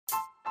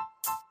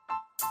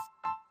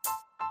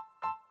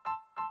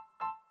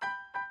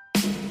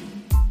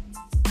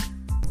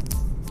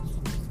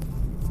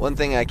One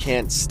thing I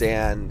can't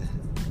stand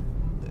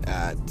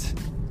at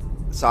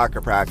soccer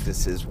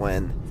practice is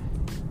when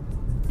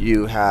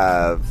you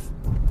have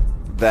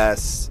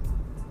vests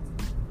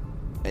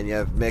and you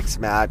have mixed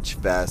match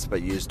vests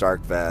but use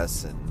dark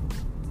vests, and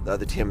the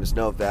other team has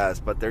no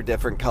vest but they're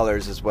different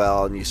colors as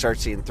well, and you start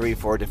seeing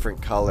 3-4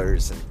 different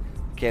colors, and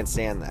you can't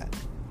stand that.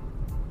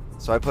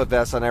 So I put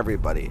vests on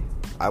everybody.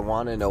 I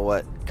want to know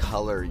what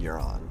color you're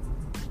on.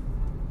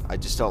 I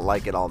just don't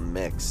like it all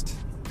mixed.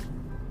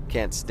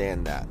 Can't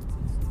stand that.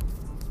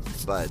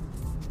 But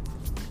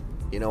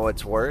you know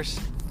what's worse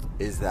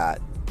is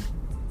that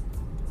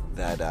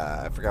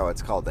I forgot what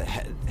it's called, the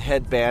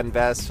headband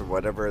vest or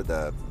whatever,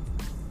 the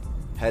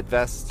head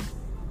vest,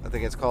 I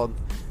think it's called,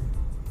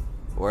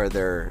 where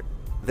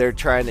they're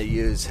trying to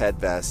use head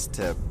vests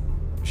to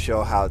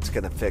show how it's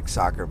going to fix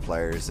soccer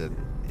players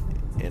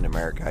in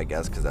America, I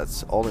guess, because that's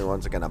the only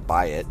ones that are going to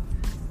buy it.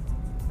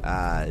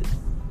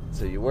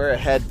 So you wear a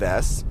head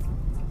vest,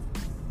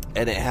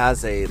 and it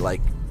has a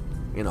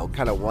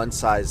kind of one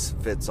size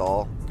fits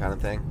all kind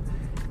of thing,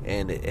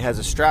 and it has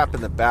a strap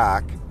in the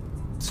back,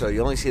 so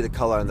you only see the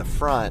color on the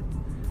front.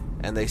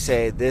 And they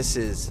say this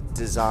is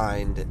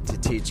designed to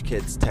teach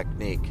kids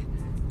technique,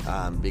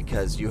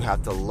 because you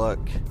have to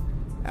look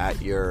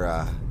at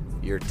your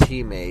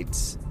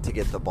teammates to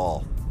get the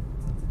ball.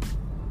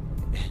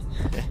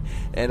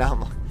 And I'm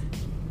like,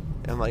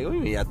 what do you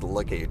mean you have to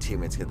look at your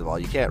teammates to get the ball?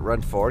 You can't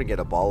run forward and get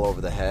a ball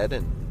over the head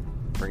and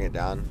bring it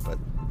down,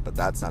 but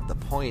that's not the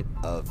point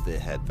of the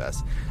head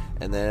vest.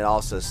 And then it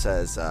also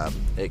says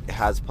it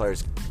has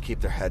players keep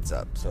their heads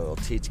up, so it'll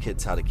teach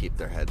kids how to keep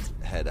their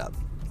head up.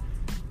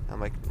 I'm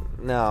like,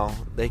 no,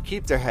 they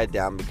keep their head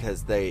down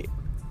because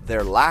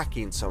they're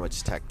lacking so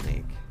much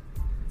technique.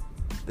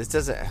 This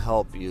doesn't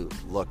help you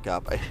look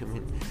up. I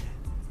mean,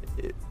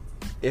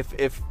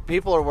 if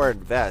people are wearing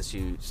vests,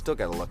 you still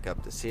got to look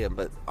up to see them.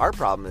 But our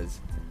problem is,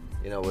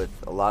 with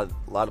a lot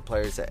of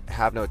players that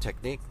have no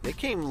technique, they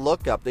can't even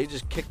look up. They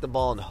just kick the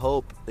ball and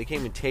hope. They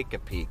can't even take a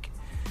peek.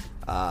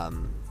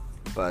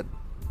 But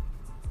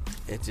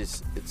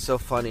it's so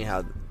funny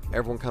how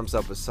everyone comes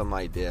up with some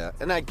idea,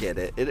 and I get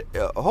it.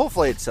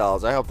 Hopefully it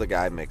sells. I hope the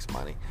guy makes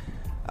money.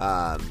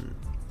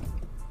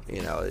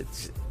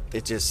 It's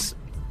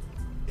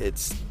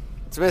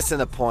missing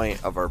the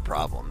point of our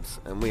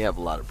problems, and we have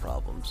a lot of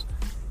problems.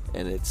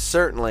 And it's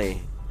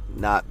certainly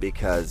not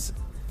because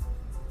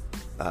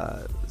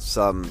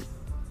some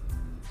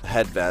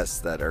head vests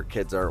that our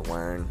kids aren't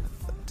wearing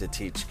to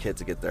teach kids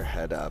to get their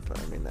head up.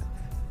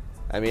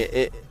 I mean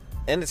it,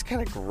 and it's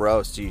kind of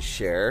gross. Do you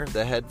share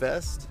the head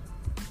vest?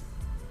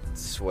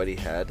 Sweaty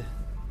head,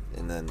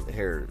 and then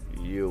here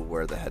you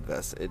wear the head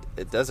vest.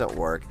 It doesn't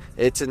work.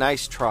 It's a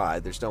nice try.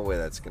 There's no way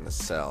that's going to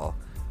sell.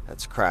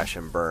 That's crash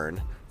and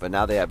burn. But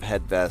now they have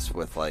head vests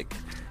with like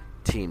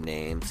team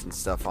names and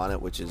stuff on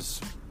it, which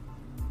is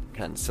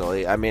kind of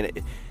silly. I mean,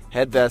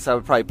 head vest, I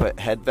would probably put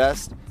head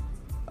vest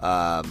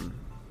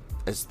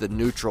as the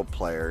neutral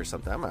player or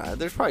something.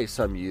 There's probably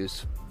some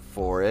use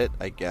for it,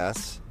 I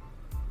guess.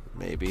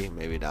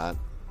 Maybe not.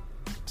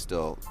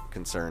 Still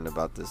concerned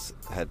about this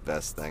head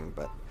vest thing,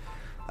 but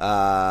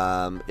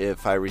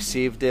if I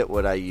received it,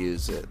 would I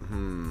use it?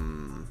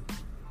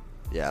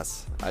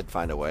 Yes, I'd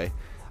find a way.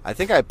 I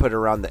think I'd put it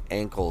around the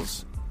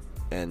ankles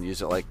and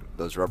use it like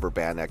those rubber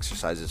band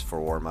exercises for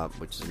warm up,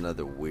 which is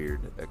another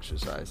weird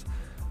exercise.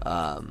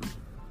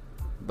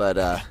 But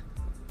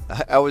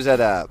I was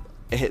at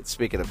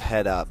speaking of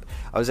head up,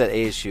 I was at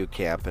ASU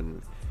camp,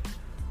 and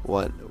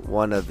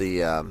one of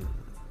the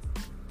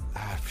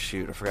I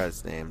forgot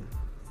his name.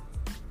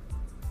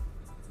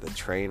 The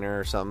trainer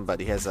or something, but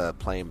he has a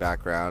playing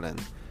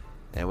background,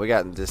 and we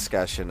got in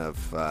discussion of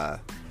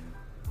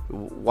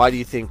why do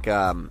you think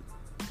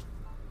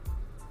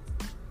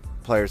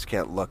players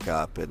can't look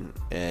up, and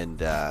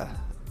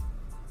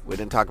we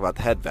didn't talk about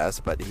the head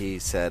vest, but he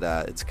said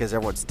it's because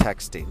everyone's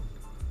texting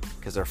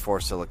because they're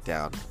forced to look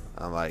down.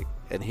 I'm like,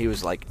 and he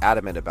was like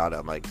adamant about it.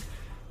 I'm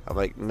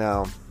like,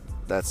 no,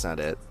 that's not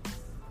it.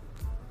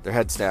 Their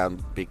heads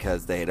down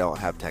because they don't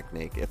have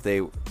technique. If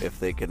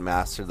they could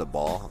master the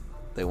ball,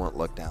 they won't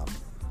look down.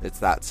 It's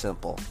that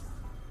simple.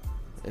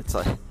 It's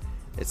like,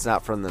 it's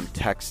not from them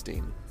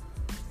texting.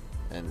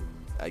 And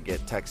I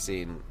get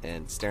texting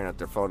and staring at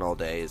their phone all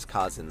day is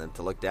causing them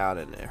to look down,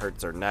 and it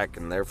hurts their neck,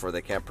 and therefore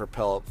they can't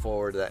propel it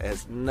forward. That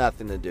has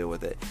nothing to do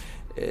with it.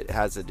 It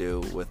has to do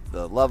with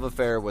the love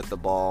affair with the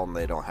ball, and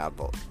they don't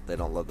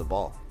love the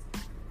ball.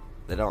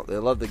 They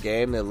love the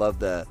game. They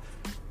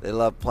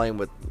love playing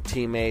with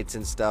teammates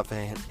and stuff,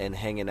 and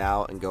hanging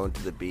out and going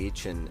to the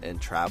beach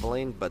and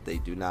traveling, but they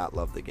do not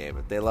love the game.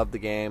 If they love the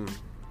game,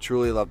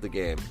 truly love the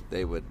game,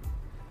 they would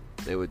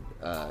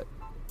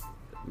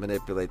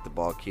manipulate the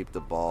ball, keep the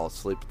ball,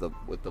 sleep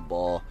with the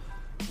ball,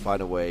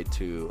 find a way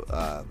to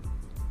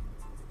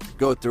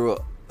go through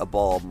a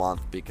ball a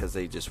month because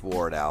they just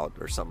wore it out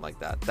or something like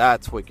that.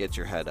 That's what gets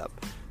your head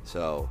up.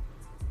 So,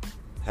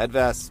 head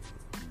vest,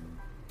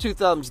 2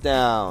 thumbs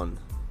down.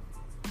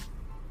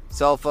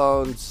 Cell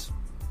phones,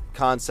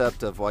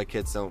 concept of why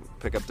kids don't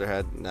pick up their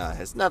head, it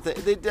has nothing.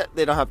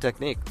 They don't have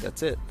technique.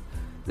 That's it.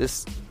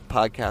 This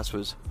podcast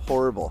was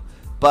horrible.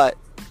 But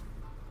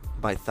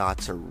my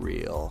thoughts are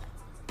real.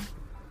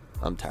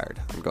 I'm tired.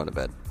 I'm going to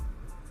bed.